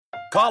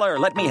Caller,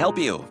 let me help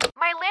you.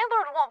 My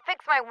landlord won't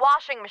fix my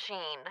washing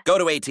machine. Go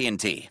to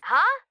AT&T.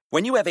 Huh?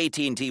 When you have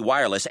AT&T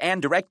Wireless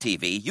and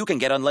DirecTV, you can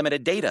get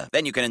unlimited data.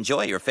 Then you can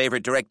enjoy your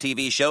favorite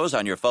DirecTV shows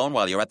on your phone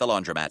while you're at the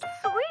laundromat.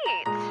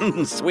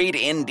 Sweet. Sweet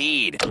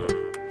indeed.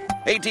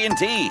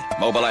 AT&T,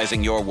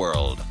 mobilizing your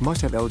world.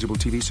 Must have eligible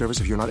TV service.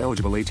 If you're not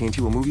eligible,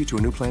 AT&T will move you to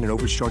a new plan and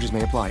overage charges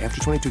may apply.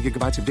 After 22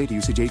 gigabytes of data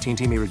usage,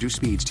 AT&T may reduce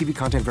speeds. TV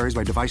content varies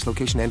by device,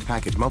 location, and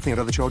package. Monthly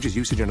and other charges,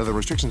 usage, and other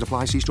restrictions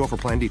apply. See store for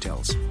plan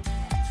details.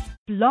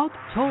 Blog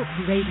Talk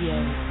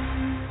Radio.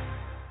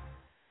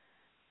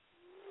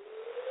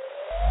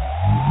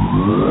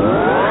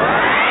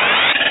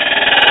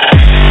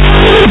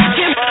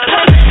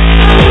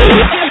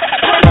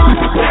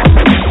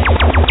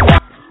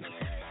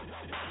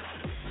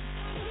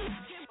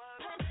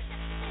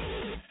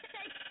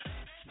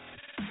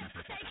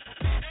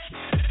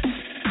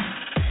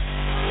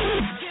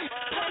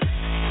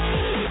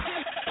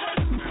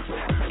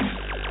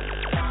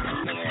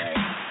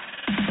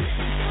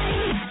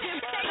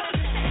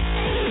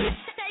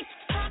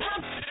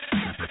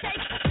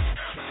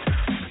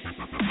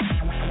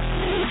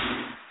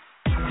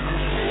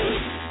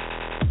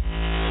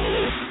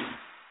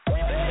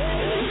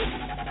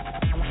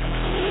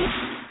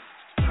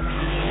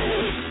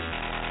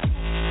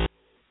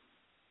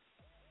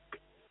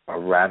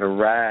 All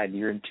right.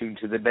 You're in tune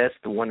to the best,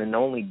 the one and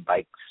only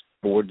Bikes,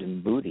 Boards,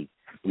 and Booty.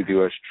 With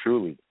yours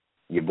truly,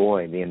 your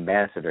boy, the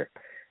ambassador.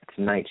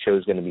 Tonight's show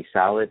is going to be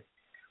solid.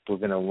 We're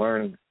going to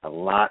learn a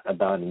lot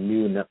about a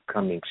new and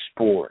upcoming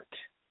sport.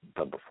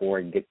 But before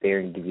I get there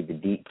and give you the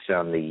deets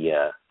on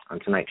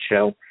tonight's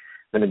show,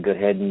 I'm going to go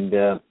ahead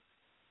and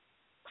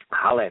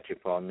holler at you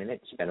for a minute.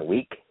 It's been a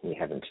week. We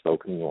haven't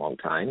spoken in a long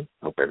time.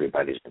 Hope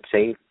everybody's been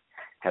safe,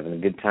 having a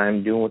good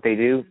time doing what they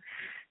do.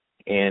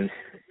 And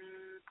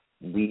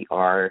we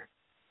are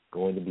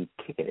going to be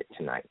kicking it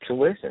tonight. So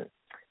listen.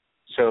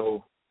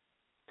 So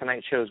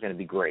tonight's show is going to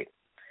be great.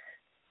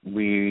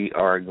 We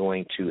are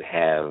going to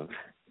have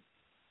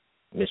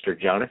Mr.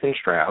 Jonathan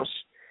Strauss.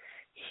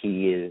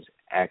 He is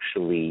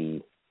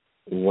actually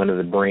one of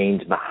the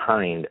brains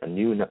behind a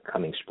new and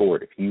upcoming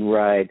sport. If you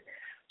ride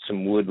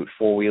some wood with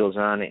four wheels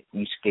on it,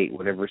 you skate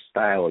whatever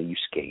style you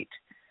skate,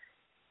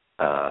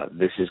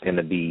 this is going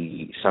to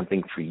be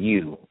something for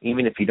you,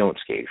 even if you don't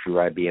skate. If you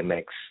ride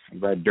BMX, you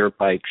ride dirt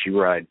bikes,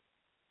 you ride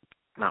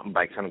mountain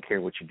bikes, I don't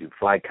care what you do,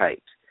 fly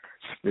kites.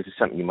 This is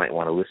something you might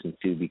want to listen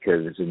to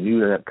because it's a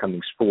new and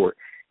upcoming sport,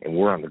 and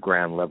we're on the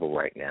ground level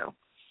right now.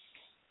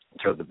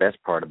 So the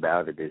best part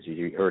about it is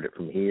you heard it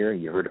from here,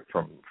 you heard it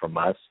from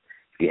us,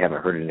 if you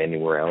haven't heard it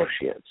anywhere else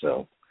yet.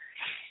 So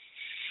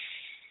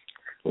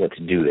let's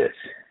do this.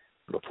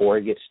 Before I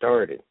get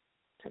started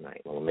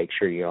tonight, I want to make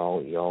sure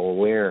y'all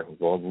aware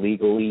of all the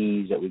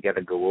legalese that we got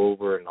to go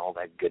over and all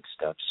that good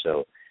stuff.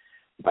 So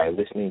by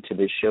listening to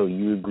this show,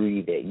 you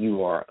agree that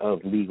you are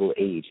of legal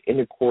age in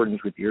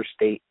accordance with your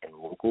state and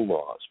local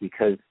laws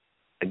because,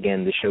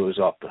 again, the show is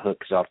off the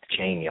hook, is off the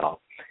chain,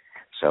 y'all.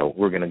 So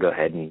we're going to go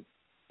ahead and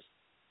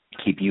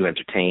keep you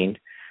entertained.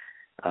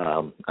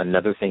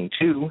 Another thing,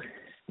 too,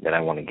 that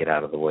I want to get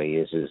out of the way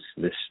is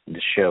this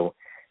show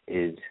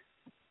is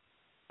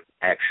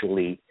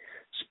actually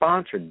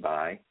sponsored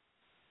by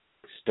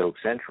Stoke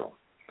Central.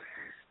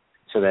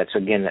 So that's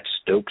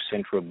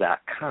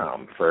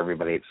StokeCentral.com for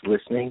everybody that's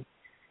listening.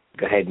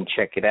 Go ahead and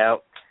check it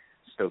out.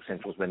 Stoke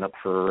Central's been up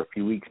for a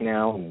few weeks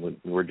now, and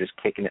we're just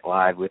kicking it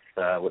live with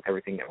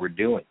everything that we're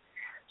doing.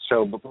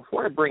 So, but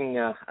before I bring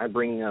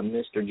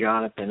Mr.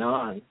 Jonathan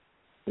on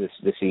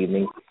this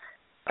evening,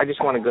 I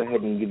just want to go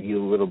ahead and give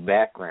you a little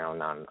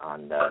background on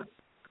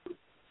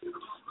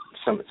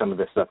some of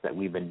the stuff that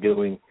we've been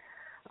doing,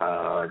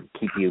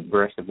 keep you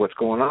abreast of what's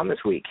going on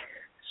this week.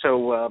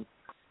 So,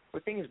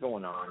 with things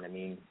going on, I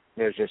mean,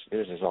 there's just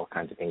all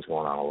kinds of things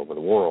going on all over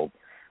the world.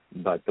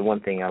 But the one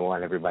thing I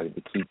want everybody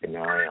to keep an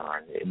eye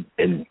on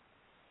is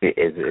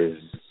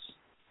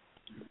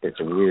it's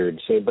weird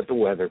to say, but the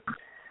weather.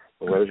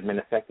 The weather's been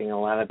affecting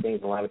a lot of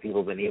things. A lot of people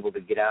have been able to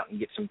get out and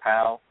get some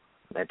POW.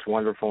 That's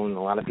wonderful, and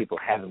a lot of people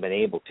haven't been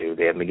able to.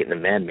 They haven't been getting the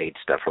man-made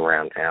stuff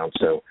around town.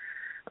 So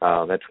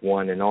that's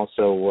one. And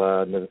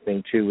also another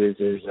thing too is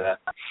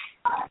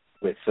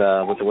with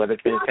the weather,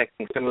 it's been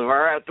affecting some of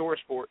our outdoor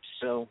sports.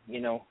 So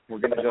we're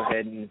going to go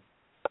ahead and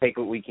take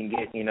what we can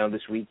get.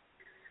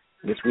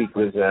 This week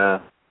was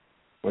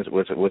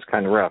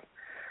kind of rough,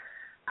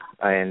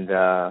 and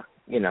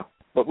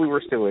but we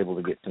were still able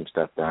to get some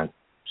stuff done.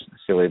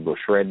 Still able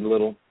to shred a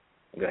little.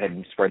 Go ahead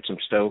and spread some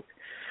stoke.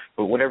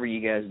 But whatever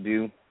you guys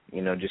do,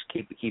 just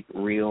keep it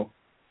real.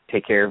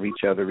 Take care of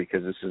each other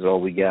because this is all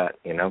we got.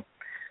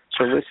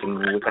 So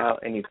listen, without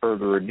any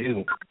further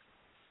ado,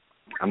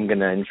 I'm going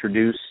to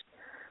introduce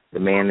the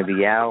man of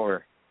the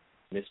hour,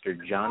 Mr.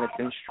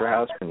 Jonathan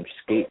Strauss from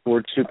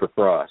Skateboard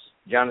Supercross.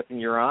 Jonathan,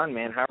 you're on,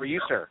 man. How are you,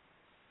 sir?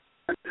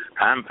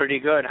 I'm pretty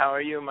good. How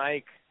are you,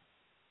 Mike?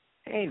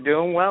 Hey,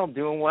 doing well.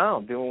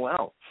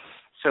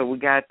 So we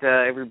got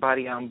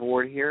everybody on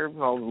board here,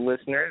 all the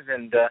listeners,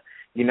 and, I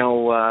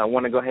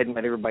want to go ahead and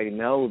let everybody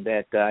know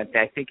that I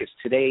think it's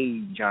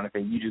today,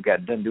 Jonathan, you just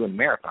got done doing a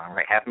marathon,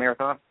 right? Half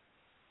marathon?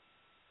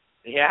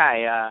 Yeah,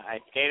 I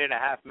skated a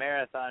half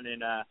marathon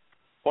in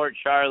Port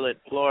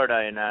Charlotte,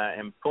 Florida,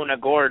 in Punta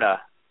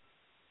Gorda.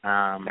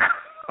 I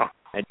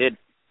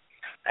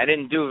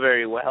didn't do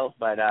very well,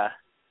 but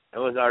it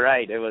was all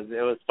right. It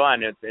was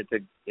fun.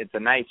 It's a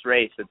nice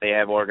race that they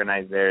have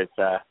organized there.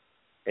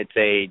 It's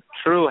a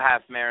true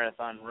half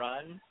marathon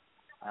run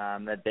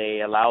that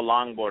they allow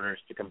longboarders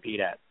to compete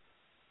at.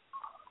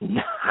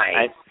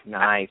 Nice.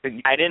 I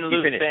didn't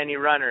lose to any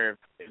runner,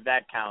 if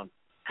that counts.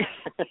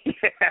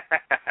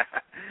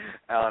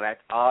 Oh,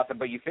 that's awesome.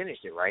 But you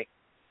finished it, right?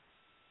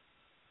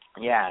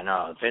 Yeah,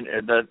 no.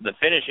 The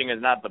finishing is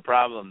not the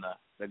problem.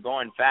 The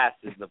going fast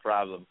is the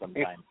problem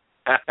sometimes.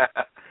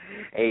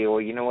 Hey,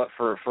 well, you know what?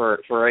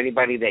 For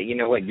anybody that, you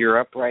know what, you're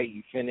upright,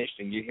 you finished,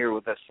 and you're here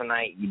with us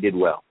tonight, you did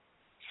well.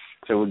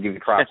 So we'll give you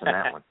props on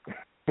that one.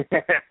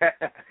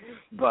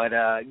 But,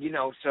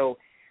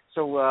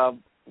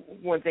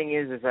 one thing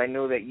is I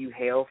know that you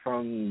hail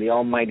from the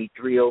almighty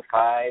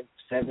 305,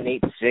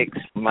 786,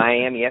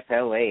 Miami,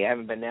 FLA. I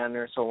haven't been down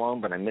there so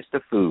long, but I miss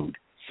the food.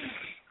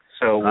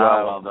 So,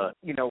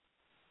 you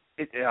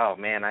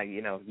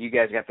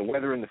guys got the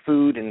weather and the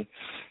food and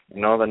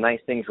all the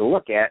nice things to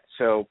look at.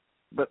 So,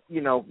 but,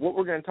 what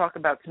we're going to talk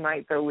about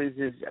tonight, though,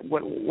 is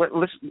what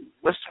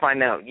let's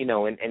find out,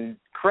 and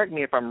correct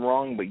me if I'm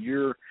wrong, but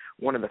you're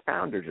one of the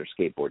founders of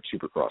Skateboard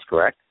Supercross,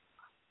 correct?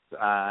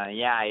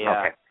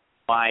 Yeah. Okay.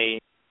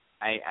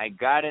 I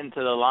got into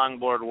the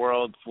longboard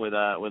world with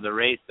a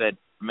race that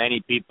many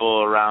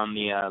people around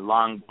the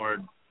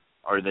longboard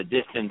or the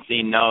distance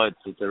scene know.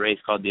 It's a race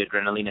called the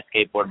Adrenalina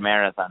Skateboard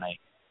Marathon.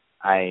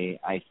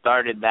 I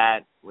started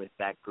that with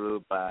that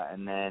group,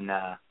 and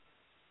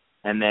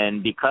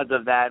then because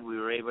of that, we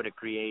were able to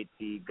create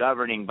the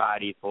governing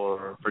body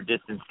for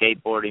distance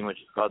skateboarding, which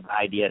is called the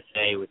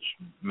IDSA, which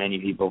many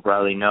people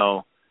probably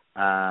know.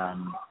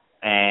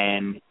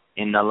 And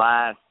in the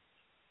last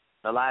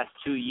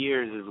 2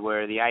 years is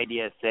where the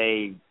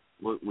IDSA,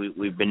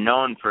 we've been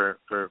known for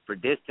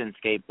distance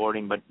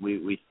skateboarding, but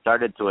we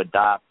started to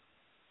adopt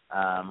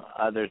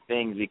other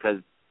things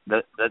because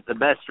the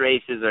best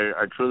races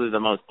are truly the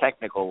most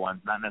technical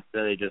ones, not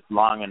necessarily just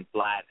long and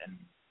flat and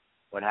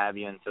what have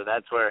you. And so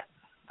that's where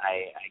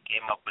I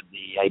came up with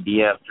the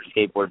idea for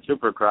Skateboard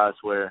Supercross,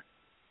 where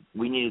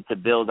we needed to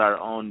build our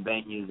own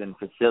venues and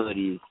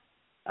facilities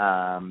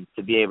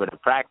to be able to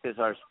practice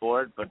our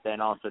sport, but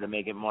then also to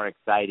make it more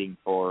exciting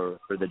for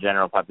the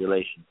general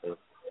population. So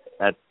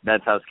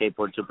that's how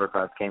Skateboard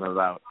Supercross came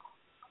about.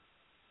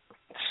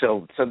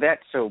 So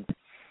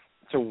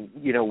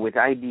with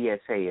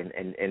IDSA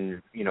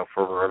and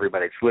for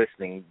everybody that's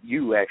listening,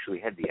 you actually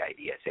had the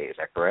IDSA, is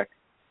that correct?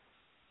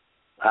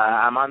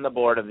 I'm on the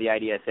board of the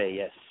IDSA,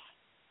 yes.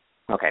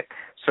 Okay.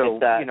 So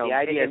the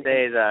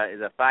IDSA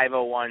is a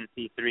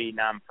 501c3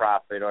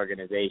 nonprofit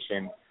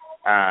organization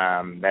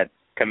that's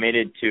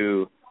committed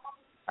to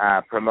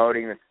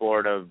promoting the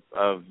sport of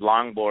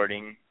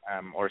longboarding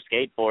or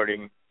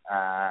skateboarding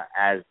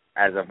as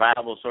a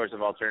viable source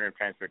of alternative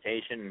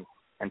transportation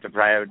and to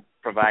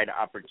provide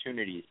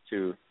opportunities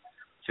to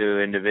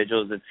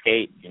individuals that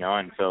skate,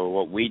 And so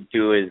what we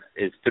do is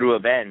through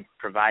events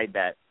provide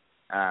that.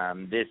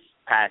 This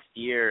past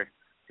year,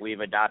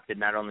 we've adopted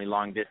not only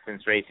long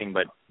distance racing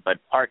but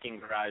parking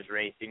garage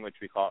racing, which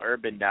we call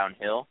urban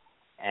downhill,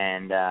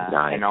 and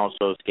nice. And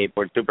also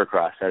Skateboard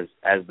Supercross as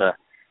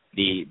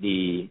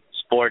the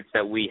sports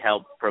that we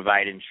help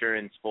provide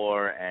insurance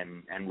for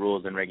and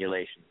rules and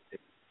regulations.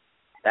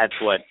 That's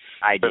what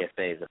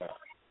IDSA is about.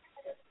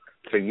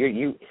 So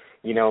you're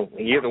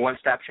the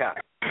one-stop shop.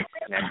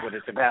 That's what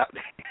it's about.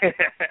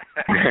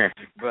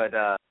 But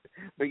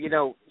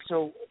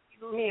so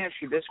let me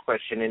ask you this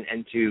question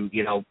and to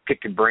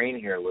pick your brain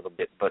here a little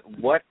bit. But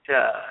what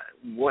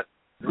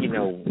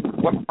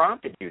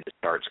prompted you to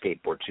start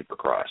Skateboard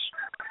Supercross?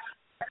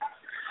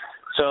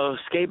 So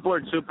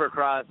Skateboard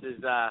Supercross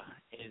is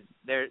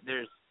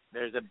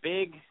there's a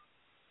big.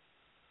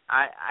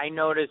 I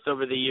noticed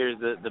over the years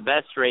the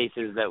best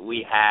races that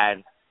we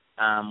had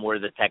were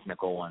the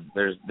technical ones.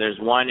 There's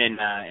one in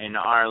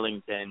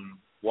Arlington,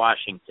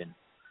 Washington,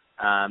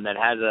 that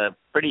has a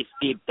pretty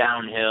steep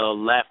downhill,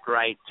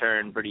 left-right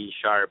turn, pretty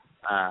sharp,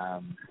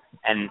 and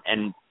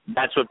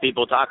that's what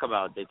people talk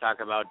about. They talk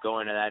about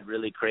going to that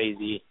really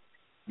crazy,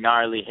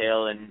 gnarly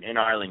hill in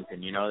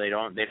Arlington. They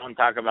don't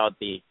talk about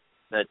the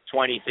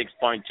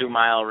 26.2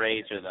 mile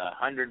race or the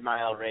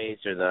 100-mile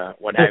race or the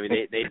what have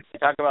you. They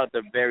talk about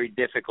the very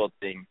difficult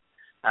thing.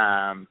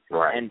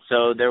 Right. And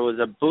so there was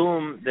a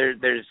boom.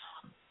 There's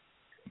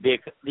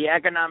the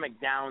economic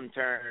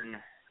downturn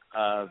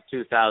of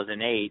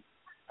 2008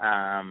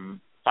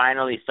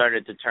 finally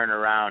started to turn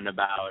around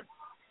about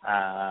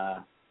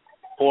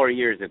 4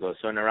 years ago,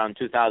 so in around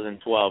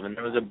 2012. And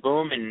there was a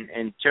boom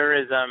in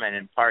tourism and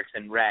in parks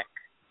and rec,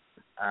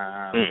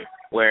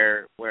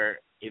 where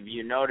if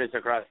you notice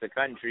across the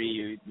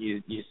country,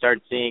 you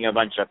start seeing a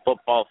bunch of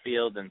football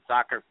fields and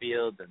soccer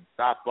fields and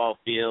softball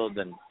fields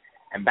and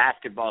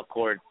basketball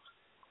courts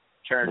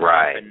turn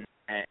right. up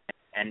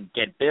and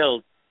get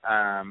built,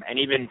 and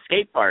even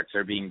skate parks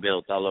are being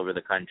built all over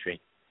the country.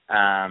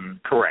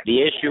 Correct.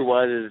 The issue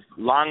was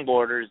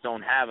longboarders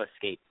don't have a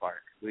skate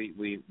park.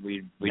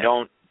 We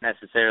don't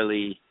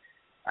necessarily.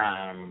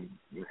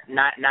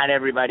 Not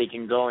everybody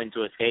can go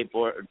into a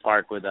skateboard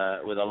park with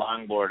a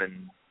longboard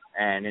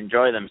and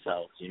enjoy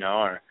themselves,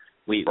 or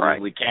we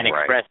can't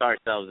express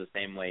ourselves the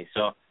same way.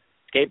 So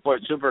Skateboard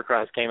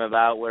Supercross came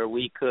about where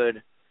we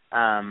could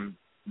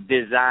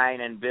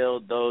design and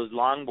build those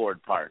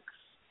longboard parks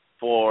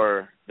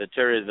for the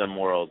tourism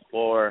world,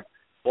 for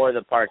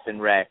the Parks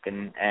and Rec,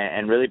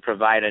 and really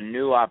provide a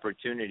new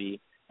opportunity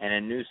and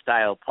a new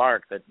style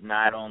park that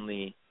not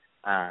only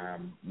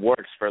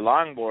works for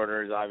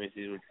longboarders,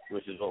 obviously,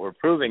 which is what we're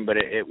proving, but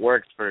it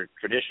works for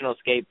traditional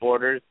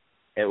skateboarders,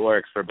 it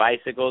works for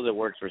bicycles, it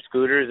works for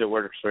scooters, it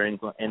works for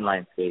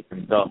inline skates.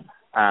 And so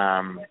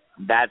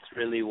that's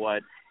really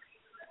what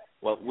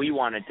we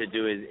wanted to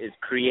do is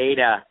create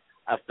a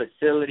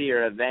facility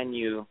or a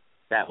venue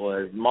that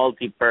was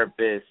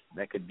multi-purpose,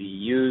 that could be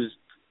used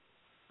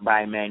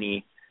by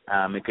many.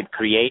 It could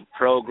create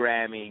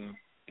programming.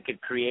 It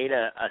could create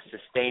a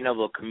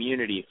sustainable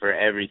community for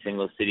every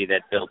single city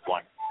that built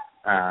one.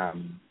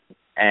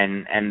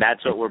 And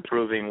that's what we're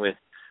proving with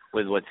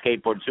what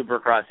Skateboard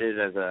Supercross is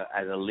as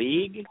a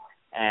league,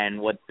 and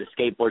what the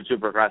Skateboard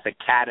Supercross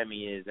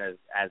Academy is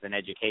as an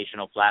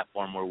educational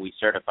platform where we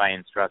certify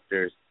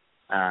instructors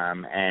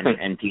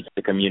and teach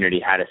the community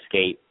how to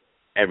skate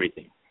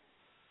everything.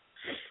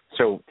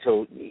 So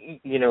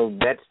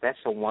that's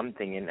the one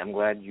thing, and I'm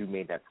glad you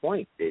made that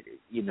point. That,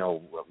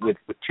 with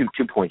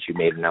two points you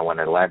made, and I want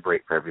to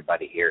elaborate for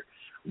everybody here.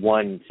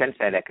 One, since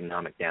that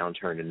economic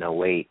downturn in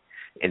 2008,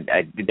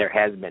 there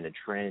has been a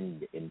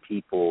trend in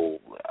people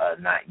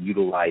not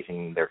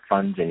utilizing their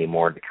funds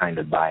anymore to kind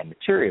of buy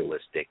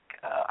materialistic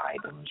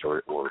items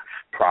or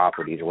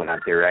properties or whatnot.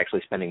 They're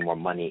actually spending more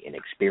money in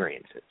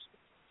experiences.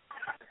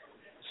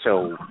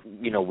 So,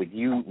 with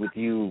you,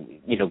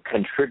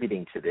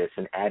 contributing to this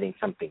and adding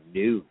something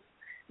new,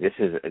 this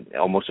is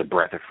almost a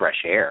breath of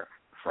fresh air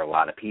for a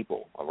lot of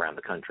people around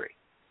the country.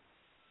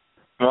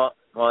 Well,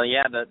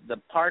 yeah. The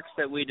parks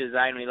that we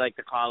design, we like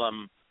to call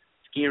them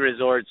ski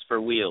resorts for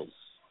wheels.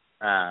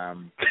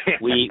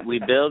 We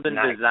build and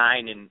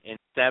design in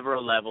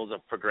several levels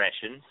of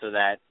progression, so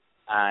that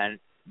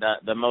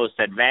the most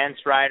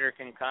advanced rider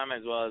can come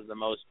as well as the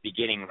most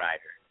beginning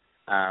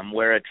rider.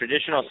 Where a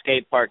traditional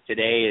skate park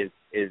today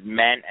is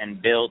meant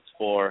and built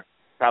for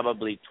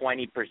probably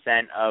 20%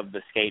 of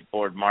the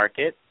skateboard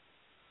market,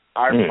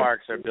 our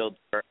parks are built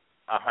for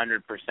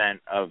 100%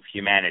 of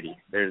humanity.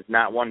 There's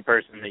not one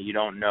person that you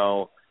don't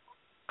know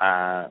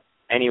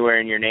anywhere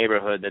in your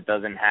neighborhood that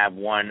doesn't have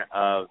one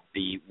of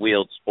the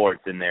wheeled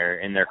sports in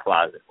their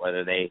closet,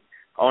 whether they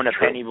own a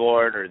penny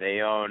board or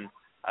they own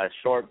a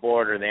short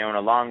board or they own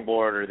a long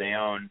board or they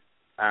own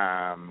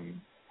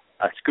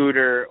a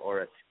scooter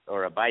or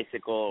a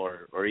bicycle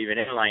or even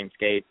inline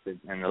skates,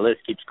 and the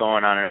list keeps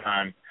going on and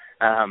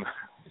on.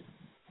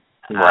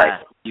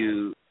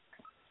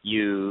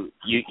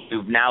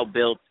 You've now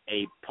built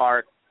a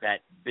park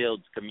that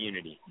builds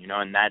community,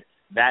 and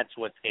that's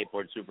what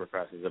Skateboard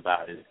Supercross is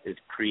about, is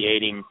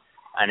creating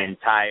an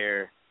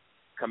entire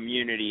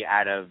community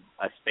out of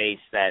a space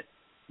that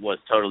was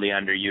totally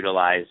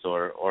underutilized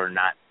or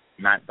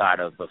not thought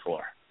of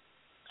before.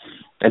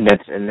 And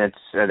that's and at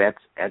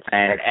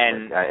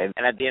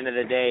the end of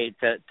the day,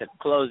 to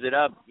close it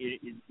up,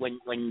 when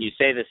you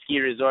say the ski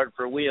resort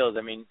for wheels,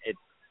 I mean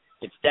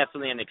it's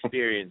definitely an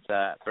experience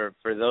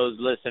for those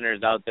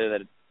listeners out there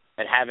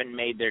that haven't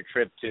made their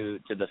trip to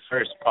the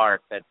first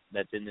park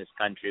that's in this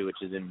country,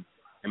 which is in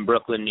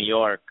Brooklyn, New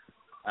York.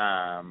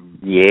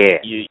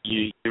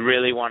 You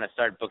really want to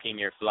start booking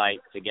your flight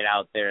to get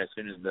out there as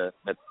soon as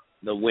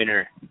the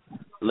winter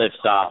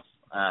lifts off.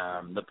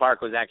 The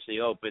park was actually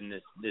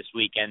open this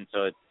weekend,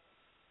 so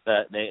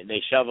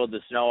they shoveled the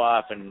snow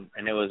off and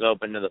it was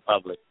open to the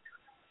public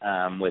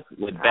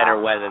with better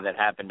weather that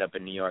happened up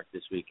in New York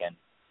this weekend.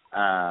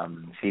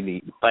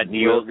 But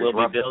we'll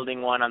be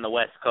building one on the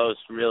West Coast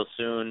real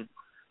soon,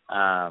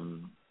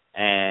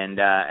 and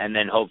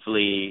then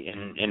hopefully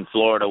in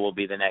Florida will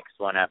be the next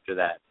one after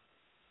that.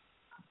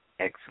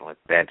 Excellent.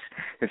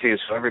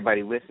 So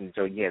everybody listens.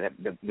 So yeah,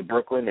 the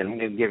Brooklyn, and I'm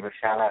going to give a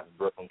shout out to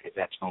Brooklyn because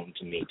that's home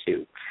to me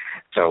too.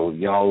 So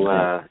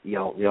y'all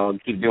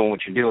keep doing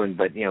what you're doing,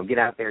 but get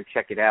out there,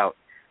 check it out.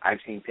 I've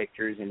seen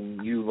pictures,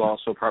 and you've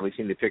also probably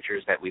seen the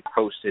pictures that we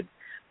posted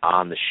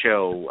on the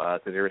show.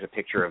 Because there is a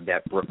picture of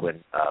that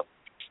Brooklyn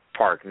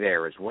park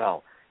there as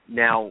well.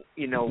 Now,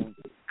 a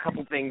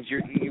couple things.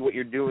 What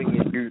you're doing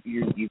is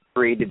you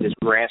created this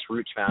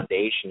grassroots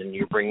foundation, and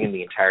you're bringing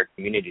the entire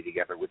community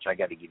together, which I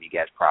got to give you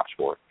guys props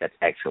for. That's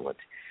excellent.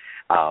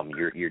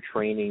 You're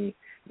training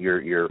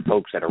your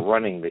folks that are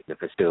running the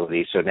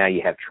facility, so now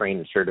you have trained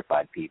and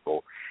certified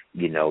people.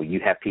 You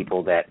have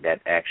people that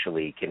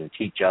actually can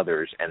teach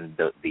others, and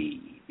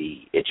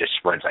it just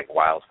spreads like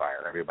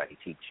wildfire. Everybody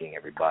teaching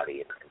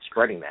everybody and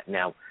spreading that.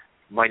 Now,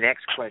 my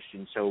next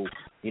question, so,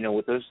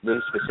 with those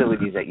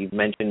facilities that you've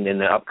mentioned in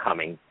the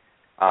upcoming,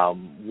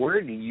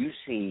 where do you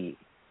see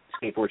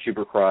Skateboard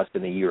Supercross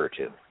in a year or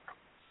two?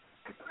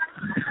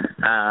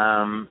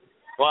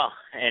 Well,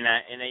 and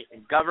a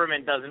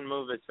government doesn't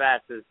move as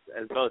fast as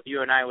both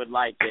you and I would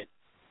like it.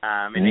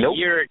 In a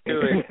year or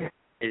two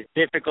is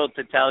difficult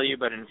to tell you,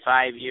 but in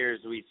 5 years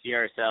we see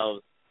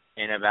ourselves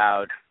in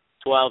about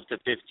 12 to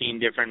 15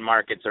 different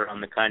markets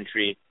around the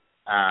country,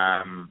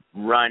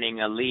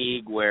 running a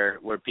league where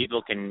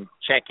people can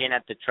check in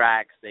at the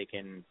tracks. They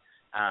can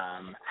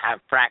have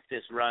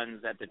practice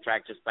runs at the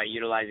track just by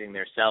utilizing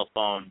their cell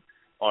phone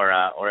or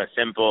a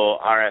simple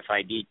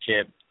RFID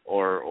chip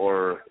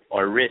or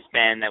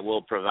wristband that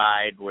we'll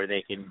provide, where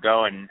they can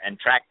go and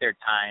track their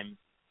time.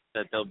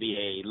 That there'll be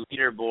a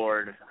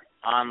leaderboard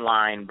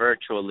online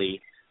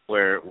virtually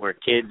where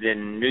kids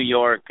in New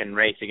York can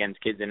race against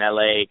kids in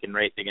LA, can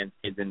race against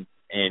kids in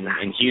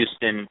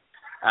Houston,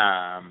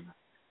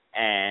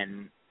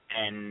 and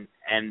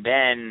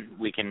then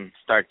we can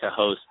start to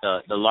host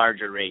the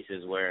larger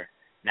races where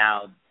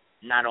now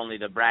not only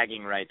the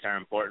bragging rights are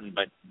important,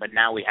 but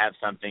now we have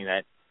something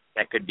that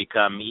could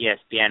become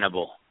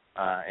ESPNable,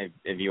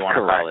 if you want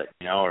to call it,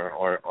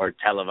 or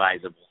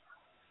televisable.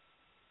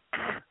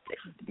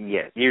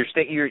 Yeah, you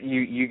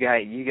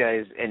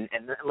guys, and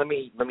let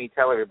me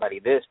tell everybody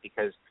this,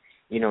 because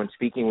in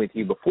speaking with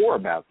you before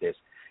about this,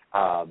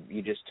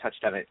 you just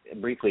touched on it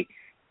briefly.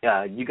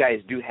 You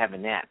guys do have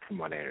an app, from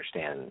what I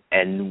understand,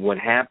 and what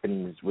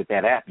happens with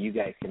that app, you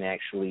guys can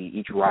actually,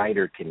 each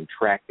rider can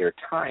track their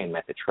time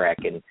at the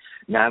track, and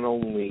not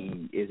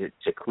only is it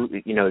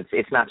secluded,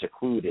 it's not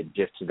secluded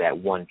just to that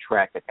one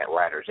track that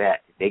rider's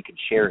at. They can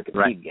share and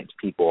compete against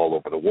people all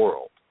over the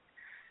world.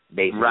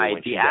 Basically,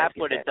 right. The app,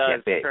 what it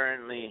does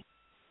currently,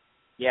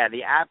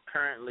 the app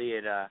currently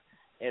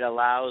it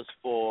allows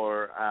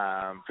for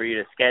you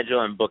to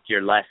schedule and book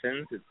your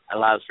lessons. It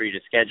allows for you to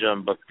schedule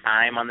and book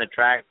time on the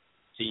track,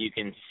 so you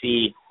can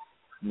see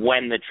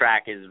when the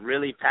track is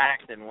really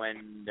packed and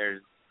when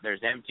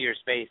there's emptier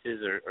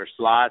spaces or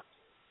slots.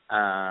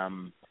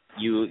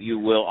 You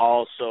will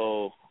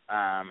also,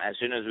 as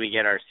soon as we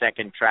get our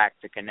second track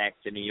to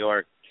connect to New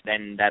York,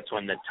 then that's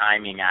when the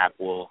timing app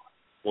will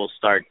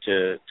start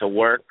to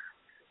work,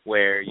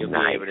 where you'll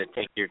be able to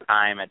take your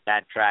time at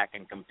that track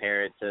and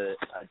compare it to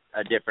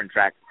a different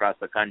track across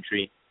the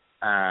country,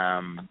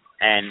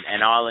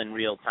 and all in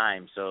real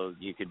time. So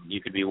you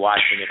could be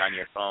watching it on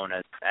your phone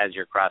as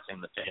you're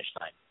crossing the finish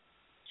line.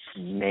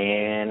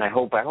 Man, I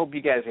hope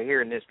you guys are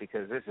hearing this,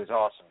 because this is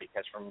awesome.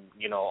 Because from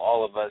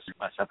all of us,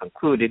 myself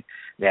included,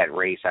 that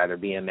race, either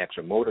BMX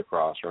or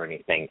motocross or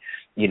anything,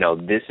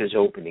 this is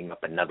opening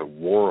up another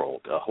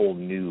world, a whole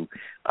new.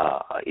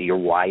 You're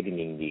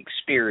widening the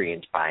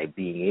experience by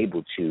being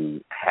able to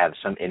have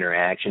some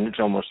interaction. It's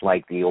almost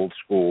like the old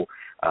school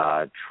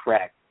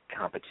track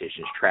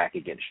competitions, track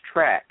against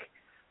track.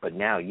 But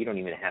now you don't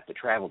even have to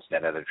travel to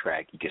that other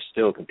track. You can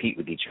still compete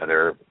with each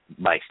other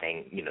by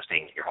staying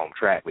at your home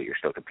track, but you're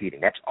still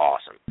competing. That's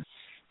awesome.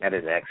 That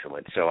is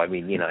excellent. So,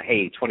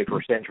 hey,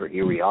 21st century,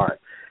 here we are.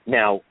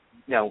 Now,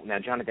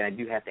 Jonathan, I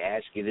do have to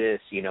ask you this.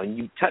 And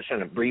you touched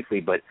on it briefly,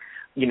 but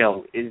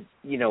is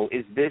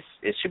this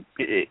SBSX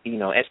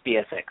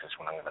is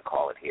what I'm going to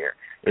call it here.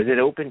 Is it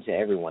open to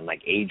everyone,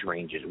 like age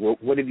ranges?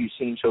 What have you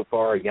seen so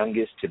far,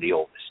 youngest to the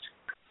oldest?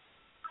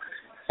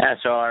 Yeah,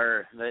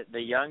 so the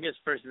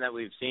youngest person that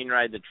we've seen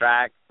ride the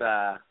track,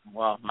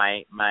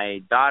 my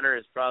daughter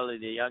is probably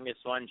the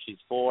youngest one. She's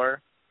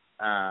 4,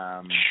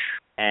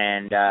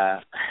 and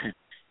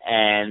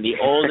the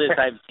oldest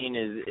I've seen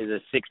is a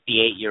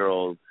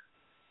 68-year-old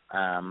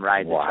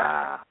ride the track.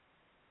 Wow,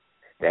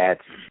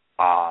 that's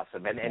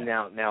awesome. And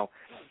now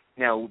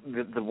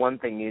the one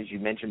thing is, you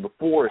mentioned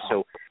before,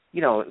 so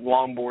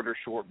longboarders,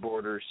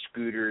 shortboarders,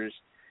 scooters,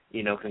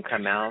 can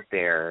come out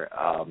there.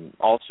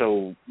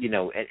 Also,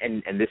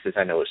 and this is,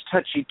 I know, it's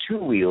touchy,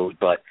 2-wheels,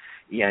 but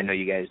I know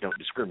you guys don't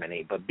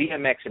discriminate, but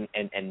BMX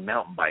and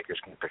mountain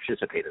bikers can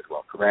participate as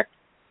well, correct?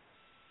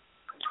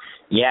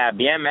 Yeah,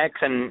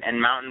 BMX and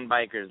mountain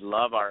bikers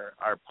love our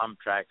pump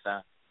tracks.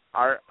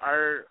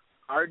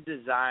 Our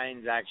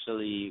designs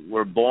actually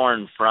were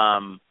born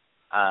from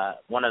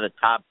one of the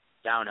top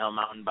downhill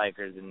mountain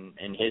bikers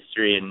in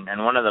history,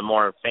 and one of the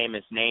more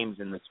famous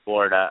names in the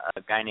sport, a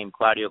guy named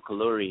Claudio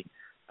Caluri,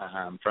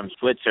 from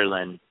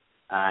Switzerland.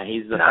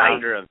 He's the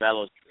founder of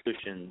Velo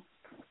Solutions,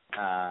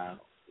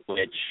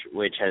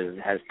 which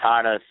has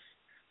taught us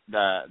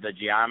the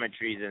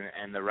geometries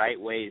and the right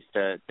ways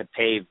to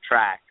pave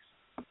tracks.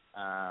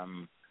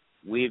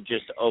 We've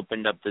just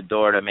opened up the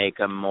door to make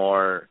them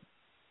more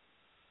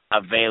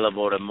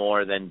available to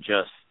more than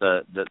just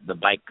the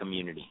bike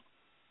community.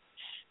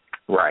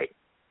 Right.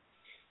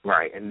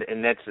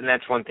 And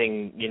that's one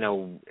thing,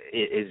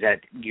 is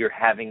that you're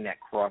having that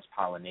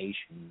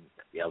cross-pollination,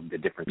 the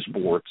different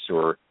sports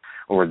or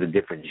the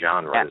different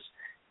genres.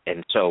 Yeah.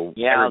 And so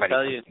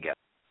everybody comes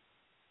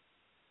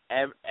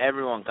together.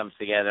 Everyone comes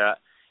together.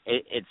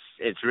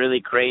 It's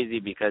really crazy,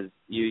 because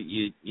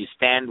you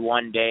stand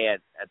one day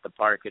at the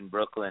park in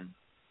Brooklyn,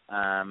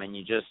 and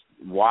you just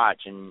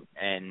watch and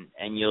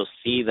you'll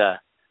see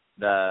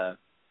the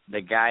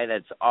guy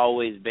that's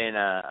always been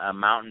a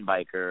mountain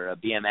biker, a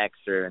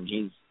BMXer, and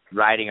he's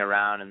riding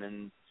around, and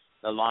then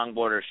the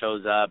longboarder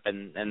shows up,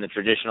 and the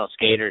traditional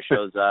skater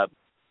shows up,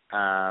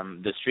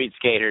 the street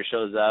skater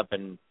shows up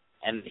and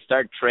they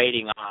start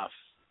trading off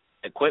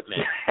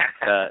equipment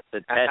to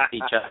test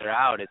each other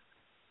out.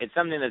 It's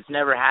something that's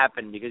never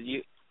happened, because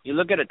you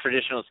look at a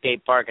traditional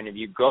skate park, and if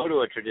you go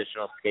to a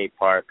traditional skate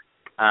park,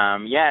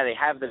 they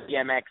have the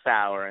BMX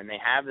hour, and they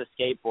have the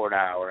skateboard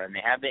hour, and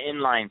they have the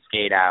inline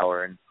skate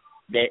hour, and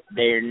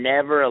they're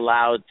never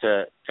allowed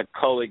to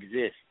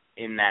coexist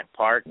in that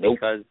park. Nope.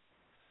 Because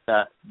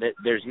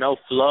there's no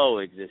flow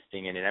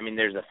existing in it. I mean,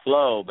 there's a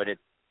flow, but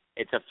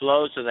it's a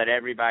flow so that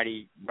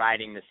everybody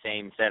riding the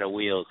same set of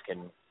wheels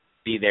can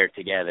be there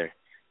together.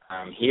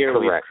 Here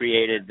Correct. We've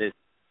created this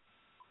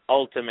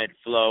ultimate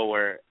flow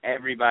where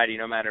everybody,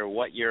 no matter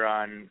what you're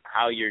on,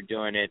 how you're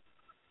doing it,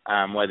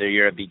 whether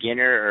you're a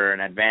beginner or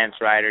an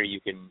advanced rider, you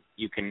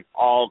can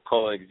all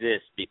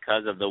coexist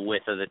because of the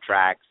width of the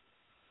tracks,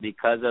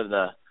 because of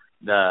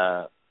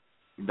the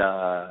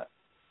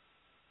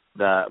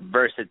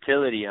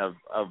versatility of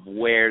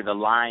where the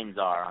lines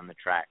are on the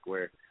track,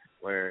 where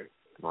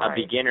right. A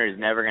beginner is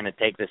never going to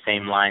take the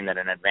same line that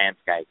an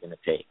advanced guy is going to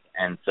take,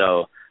 and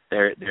so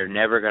they're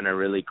never going to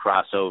really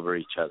cross over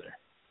each other.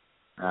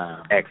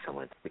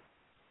 Excellent.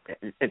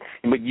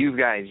 But you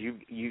guys,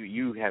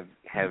 you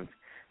have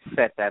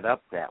set that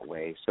up that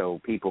way so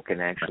people can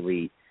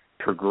actually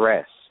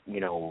progress,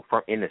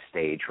 from in a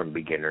stage from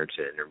beginner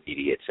to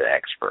intermediate to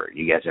expert.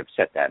 You guys have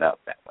set that up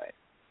that way.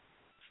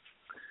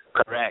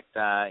 Correct.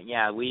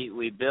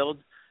 We build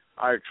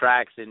our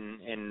tracks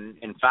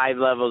in 5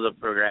 levels of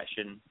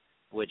progression,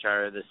 which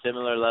are the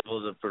similar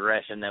levels of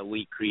progression that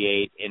we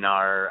create in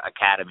our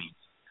academies,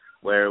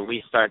 where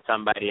we start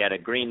somebody at a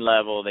green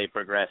level, they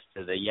progress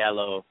to the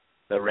yellow,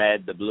 the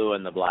red, the blue,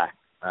 and the black.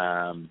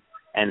 And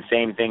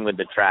same thing with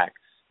the tracks.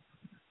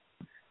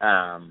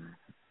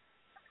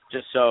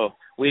 Just so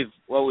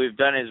what we've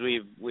done is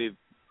we've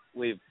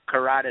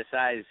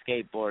karate-sized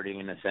skateboarding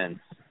in a sense.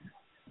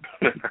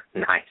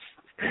 Nice.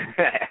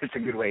 That's a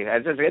good way.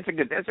 That's a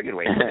good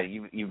way to say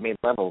it. You've made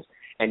levels,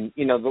 and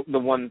the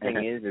one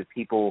thing is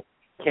people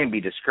can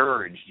be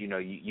discouraged.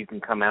 You can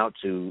come out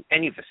to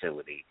any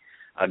facility,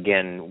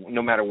 again,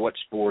 no matter what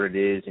sport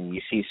it is, and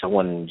you see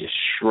someone just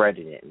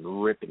shredding it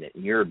and ripping it,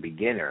 and you're a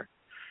beginner.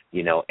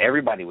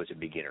 Everybody was a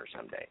beginner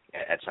someday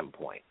at some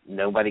point.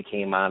 Nobody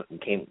came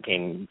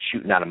came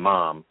shooting out of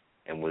mom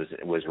and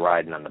was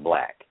riding on the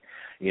black.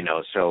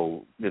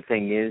 So the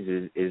thing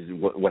is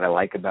what I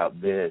like about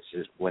this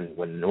is when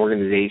an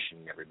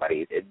organization,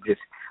 everybody, it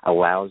just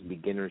allows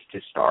beginners to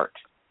start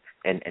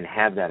and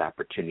have that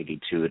opportunity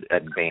to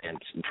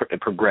advance,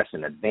 progress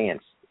and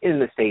advance in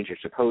the stage you're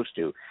supposed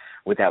to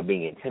without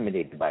being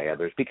intimidated by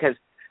others. Because,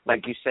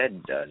 like you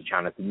said,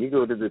 Jonathan, you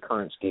go to the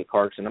current skate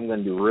parks, and I'm going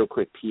to do a real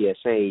quick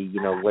PSA,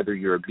 whether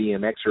you're a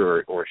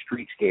BMXer or a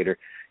street skater,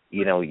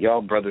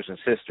 y'all brothers and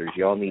sisters,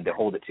 y'all need to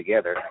hold it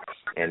together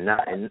and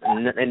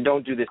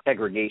don't do this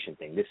segregation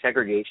thing. This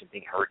segregation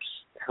thing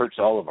hurts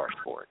all of our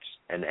sports.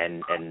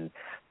 And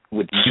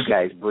with you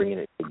guys bringing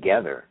it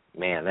together,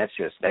 man, that's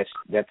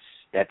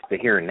the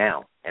here and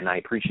now. And I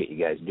appreciate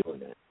you guys doing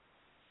that.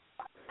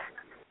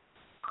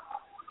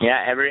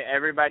 Yeah,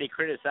 everybody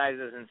criticized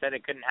us and said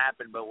it couldn't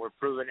happen, but we're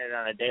proving it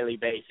on a daily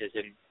basis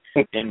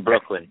in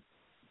Brooklyn.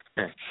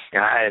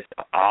 Guys,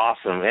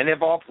 awesome. And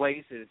of all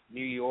places,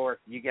 New York,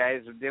 you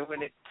guys are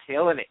doing it,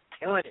 killing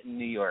it in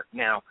New York.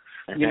 Now,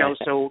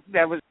 so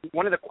that was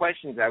one of the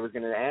questions I was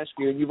going to ask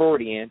you, and you've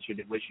already answered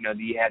it, was,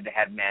 do you had to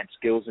have mad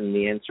skills? And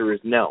the answer is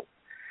no.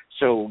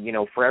 So,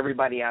 for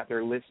everybody out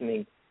there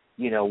listening,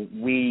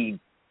 we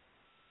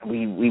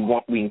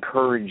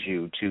encourage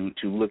you to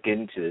look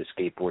into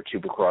Skateboard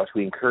Supercross.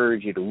 We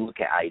encourage you to look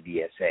at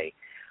IDSA.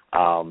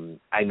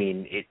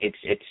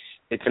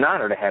 It's an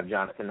honor to have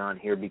Jonathan on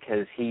here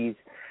because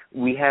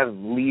we have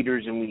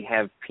leaders and we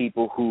have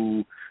people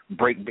who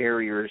break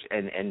barriers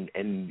and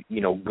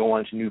go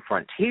on to new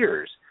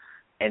frontiers.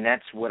 And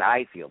that's what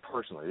I feel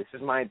personally. This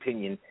is my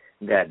opinion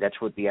that's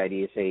what the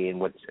IDSA and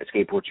what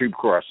Skateboard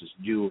Supercross is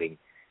doing.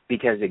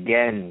 Because,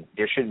 again,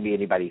 there shouldn't be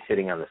anybody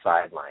sitting on the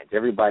sidelines.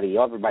 Everybody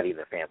in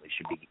the family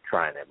should be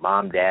trying it.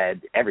 Mom,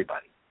 dad,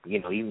 everybody.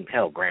 Even,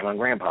 hell, grandma and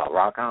grandpa,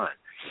 rock on.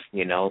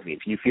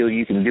 If you feel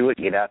you can do it,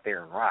 get out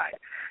there and ride.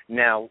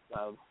 Now,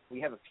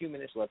 we have a few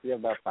minutes left. We have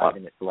about 5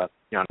 minutes left.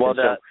 Jonathan. Well,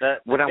 the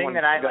thing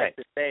that I like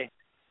to say,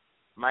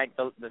 Mike,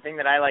 the thing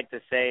that I like to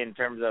say in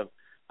terms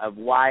of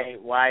why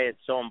it's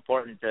so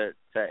important to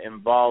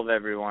involve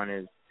everyone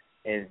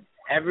is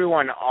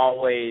everyone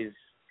always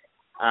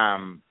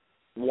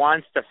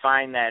wants to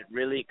find that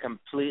really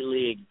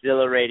completely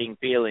exhilarating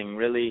feeling,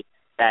 really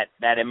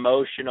that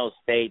emotional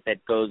state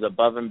that goes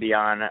above and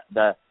beyond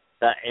the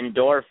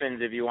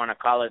endorphins, if you want to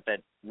call it,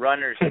 that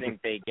runners think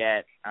they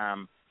get.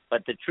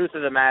 But the truth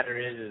of the matter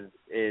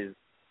is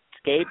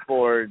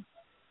skateboards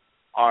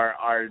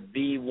are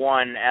the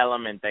one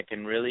element that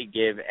can really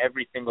give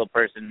every single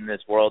person in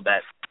this world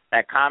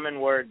that common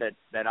word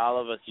that all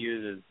of us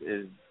use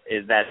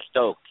is that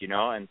stoke,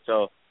 and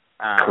so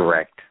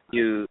correct.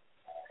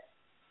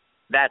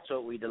 That's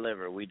what we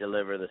deliver. We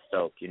deliver the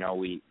stoke.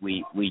 We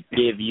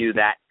give you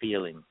that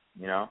feeling.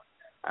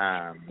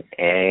 Amen.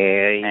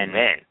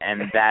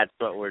 And that's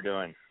what we're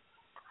doing.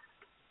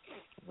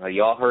 Well,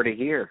 y'all heard it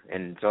here,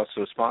 and it's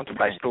also sponsored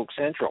by Stoke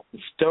Central.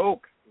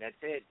 Stoke, that's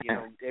it. You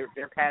know,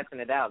 they're passing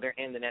it out. They're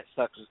handing that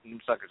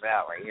suckers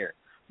out right here.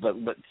 But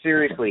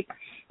seriously,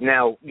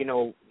 now, you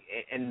know,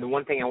 and the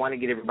one thing I want to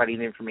get everybody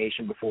the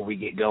information before we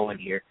get going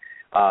here,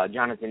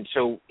 Jonathan.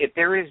 So if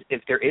there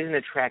isn't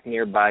a track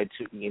nearby,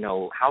 to you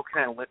know, how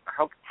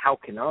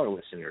can our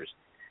listeners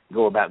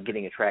go about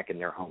getting a track in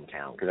their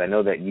hometown? Because I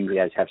know that you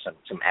guys have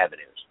some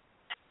avenues.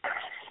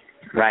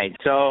 Right.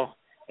 So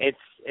it's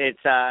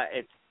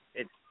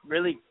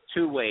really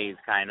two ways,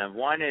 kind of.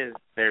 One is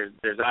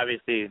there's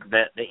obviously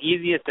the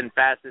easiest and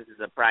fastest is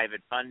a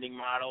private funding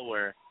model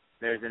where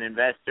there's an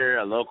investor,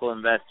 a local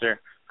investor.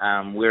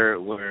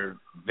 We're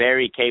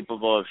very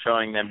capable of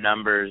showing them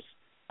numbers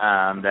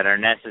that are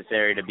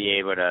necessary to be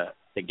able to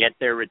get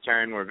their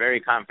return. We're very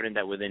confident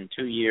that within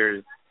 2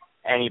 years,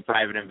 any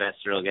private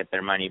investor will get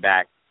their money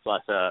back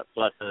plus a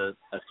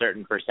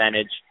certain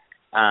percentage.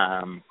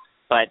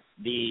 But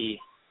the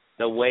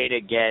way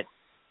to get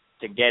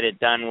it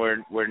done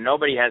where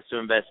nobody has to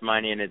invest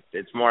money and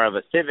it's more of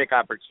a civic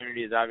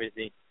opportunity is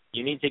obviously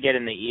you need to get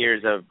in the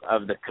ears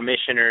of the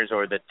commissioners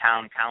or the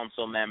town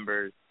council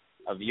members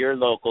of your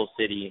local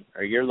city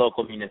or your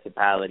local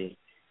municipality.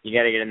 You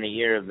got to get in the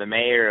ear of the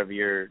mayor of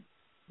your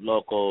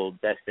local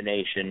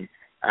destination,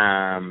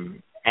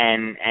 and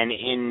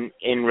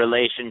in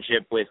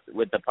relationship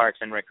with the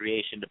Parks and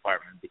Recreation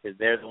Department, because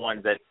they're the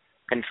ones that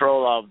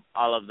control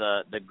all of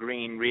the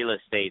green real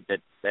estate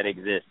that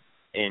exists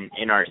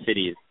in our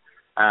cities.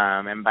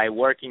 And by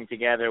working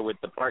together with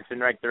the Parks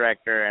and Rec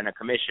director and a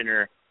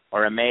commissioner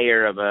or a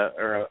mayor of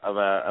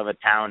a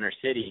town or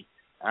city,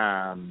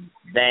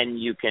 then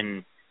you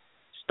can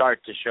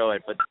start to show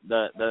it. But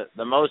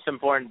the most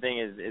important thing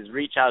is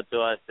reach out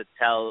to us to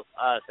tell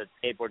us at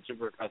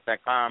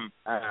skateboardsupercross.com.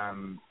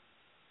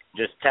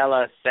 Just tell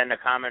us, send a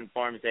comment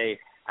form, say,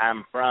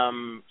 I'm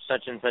from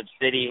such and such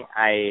city,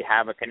 I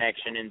have a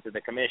connection into the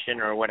commission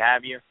or what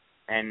have you,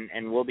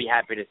 and we'll be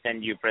happy to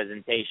send you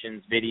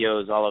presentations,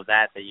 videos, all of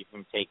that you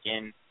can take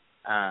in,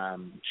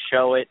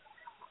 show it.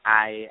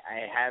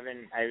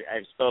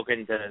 I've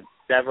spoken to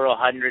several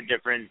hundred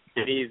different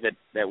cities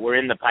that were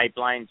in the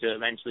pipeline to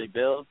eventually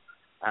build,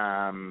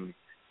 and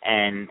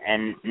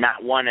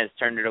not one has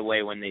turned it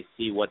away when they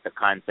see what the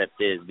concept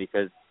is,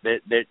 because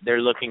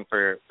they're looking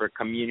for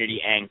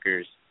community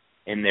anchors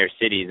in their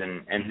cities,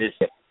 and this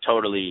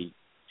totally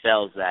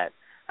sells that.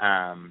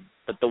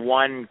 But the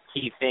one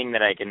key thing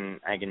that I can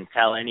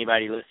tell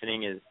anybody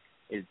listening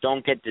is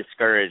don't get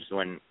discouraged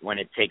when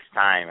it takes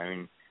time. I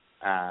mean,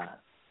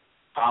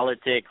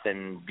 politics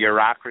and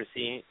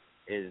bureaucracy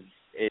is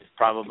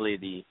probably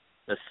the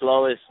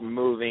slowest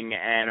moving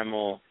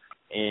animal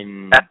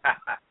in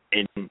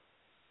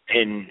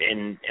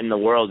the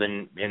world,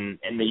 in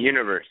the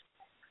universe.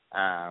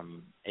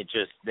 It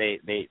just they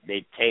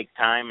take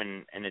time,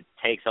 and it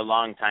takes a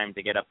long time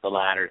to get up the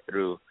ladder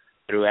through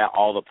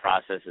all the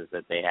processes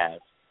that they have.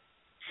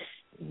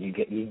 You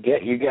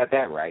got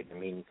that right. I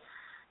mean,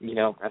 you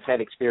know, I've had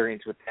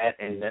experience with that,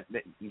 and that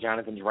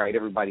Jonathan's right.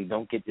 Everybody,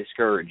 don't get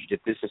discouraged.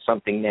 If this is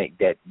something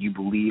that you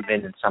believe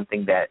in and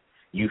something that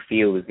you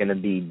feel is going to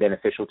be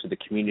beneficial to the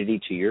community,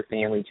 to your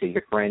family, to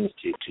your friends,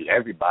 to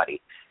everybody,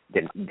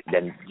 then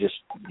just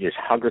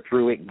hugger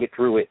through it, get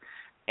through it.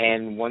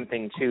 And one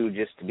thing too,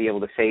 just to be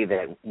able to say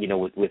that, you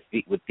know, with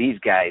these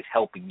guys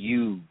helping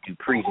you do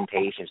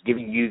presentations,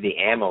 giving you the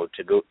ammo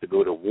to go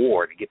to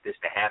war to get this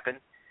to happen,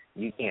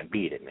 you can't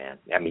beat it, man.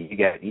 I mean, you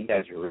guys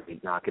are really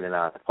knocking it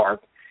out of the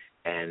park.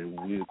 And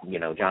you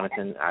know,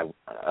 Jonathan, I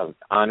was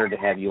honored to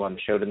have you on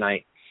the show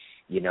tonight.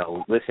 You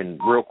know, listen,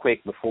 real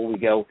quick before we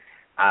go,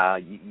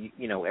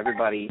 you know,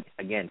 everybody,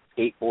 again,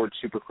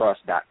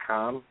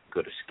 skateboardsupercross.com.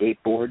 Go to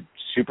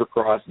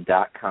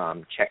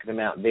skateboardsupercross.com. Check them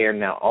out there.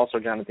 Now, also,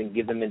 Jonathan,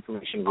 give them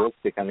information real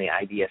quick on the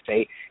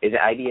IDSA. Is it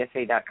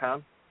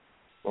IDSA.com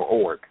or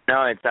org?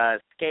 No, it's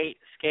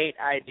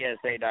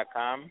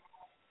skateidsa.com.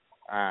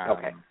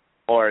 Okay.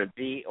 Or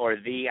the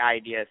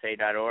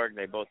IDSA.org.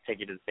 They both take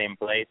you to the same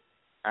place.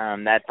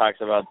 That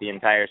talks about the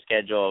entire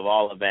schedule of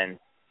all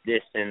events,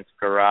 distance,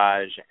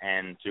 garage,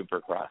 and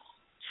Supercross.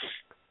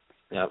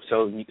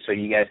 So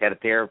you guys got it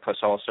there.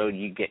 Plus, also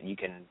you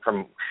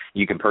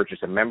can purchase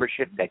a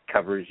membership that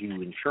covers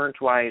you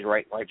insurance-wise,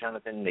 right,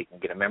 Jonathan? They can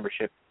get a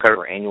membership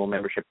or annual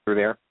membership through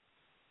there.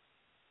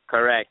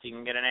 Correct. You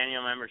can get an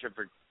annual membership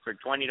for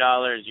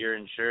 $20. You're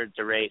insured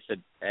to race at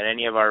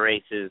any of our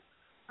races.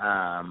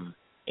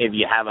 If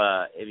you have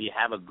a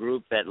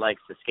group that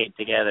likes to skate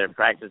together and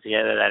practice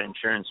together, that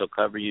insurance will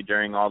cover you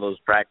during all those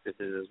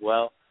practices as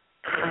well.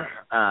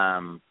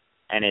 And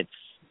it's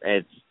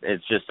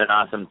just an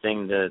awesome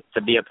thing to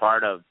be a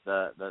part of.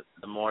 The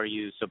more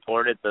you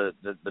support it, the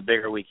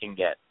bigger we can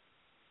get.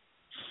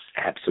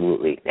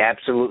 Absolutely.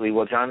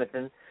 Well,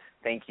 Jonathan,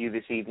 thank you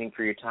this evening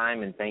for your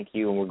time, and thank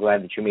you, and we're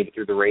glad that you made it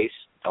through the race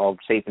all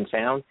safe and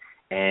sound.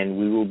 And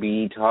we will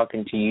be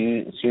talking to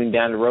you soon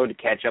down the road to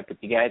catch up with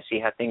you guys, see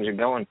how things are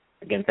going.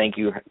 Again, thank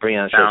you for being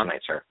on the show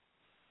tonight, sir.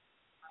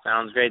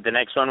 Sounds great. The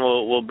next one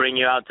we'll bring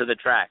you out to the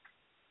track.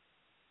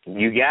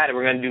 You got it.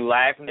 We're going to do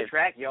live from the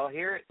track. Y'all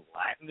hear it?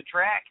 Live from the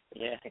track.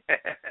 Yeah.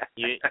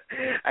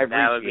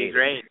 That would be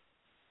great.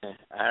 All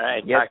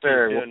right. Yes,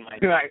 sir.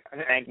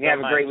 Thanks you have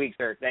a great week,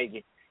 sir. Thank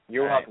you.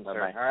 You're welcome, sir.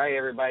 Bye-bye. All right,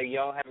 everybody.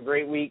 Y'all have a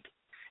great week.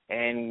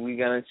 And we're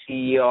going to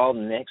see y'all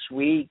next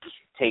week.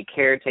 Take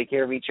care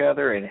of each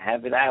other, and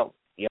have it out.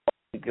 Y'all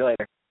see you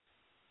later.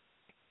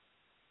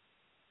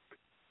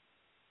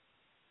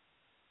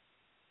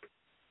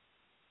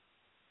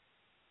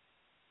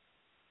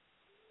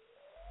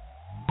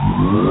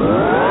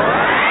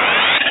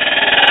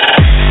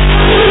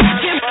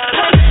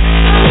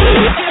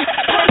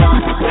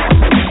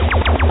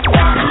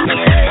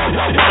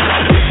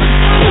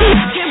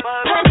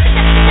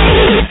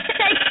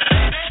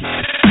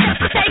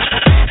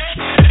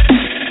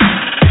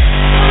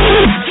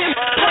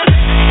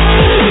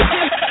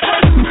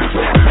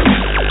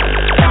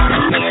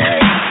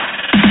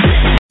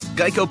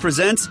 Geico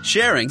presents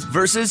sharing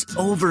versus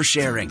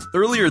oversharing.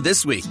 Earlier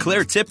this week,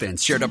 Claire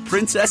Tippins shared a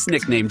princess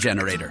nickname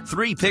generator,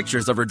 3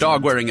 pictures of her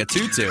dog wearing a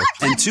tutu,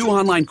 and 2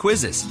 online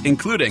quizzes,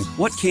 including,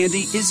 what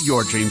candy is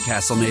your dream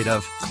castle made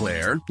of?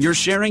 Claire, your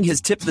sharing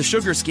has tipped the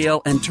sugar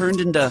scale and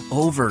turned into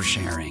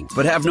oversharing.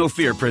 But have no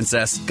fear,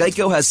 princess.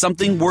 Geico has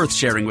something worth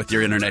sharing with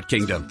your internet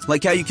kingdom,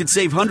 like how you could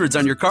save hundreds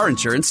on your car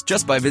insurance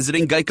just by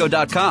visiting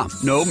geico.com.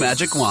 No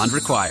magic wand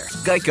required.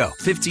 Geico,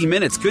 15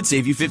 minutes could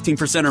save you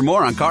 15% or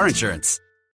more on car insurance.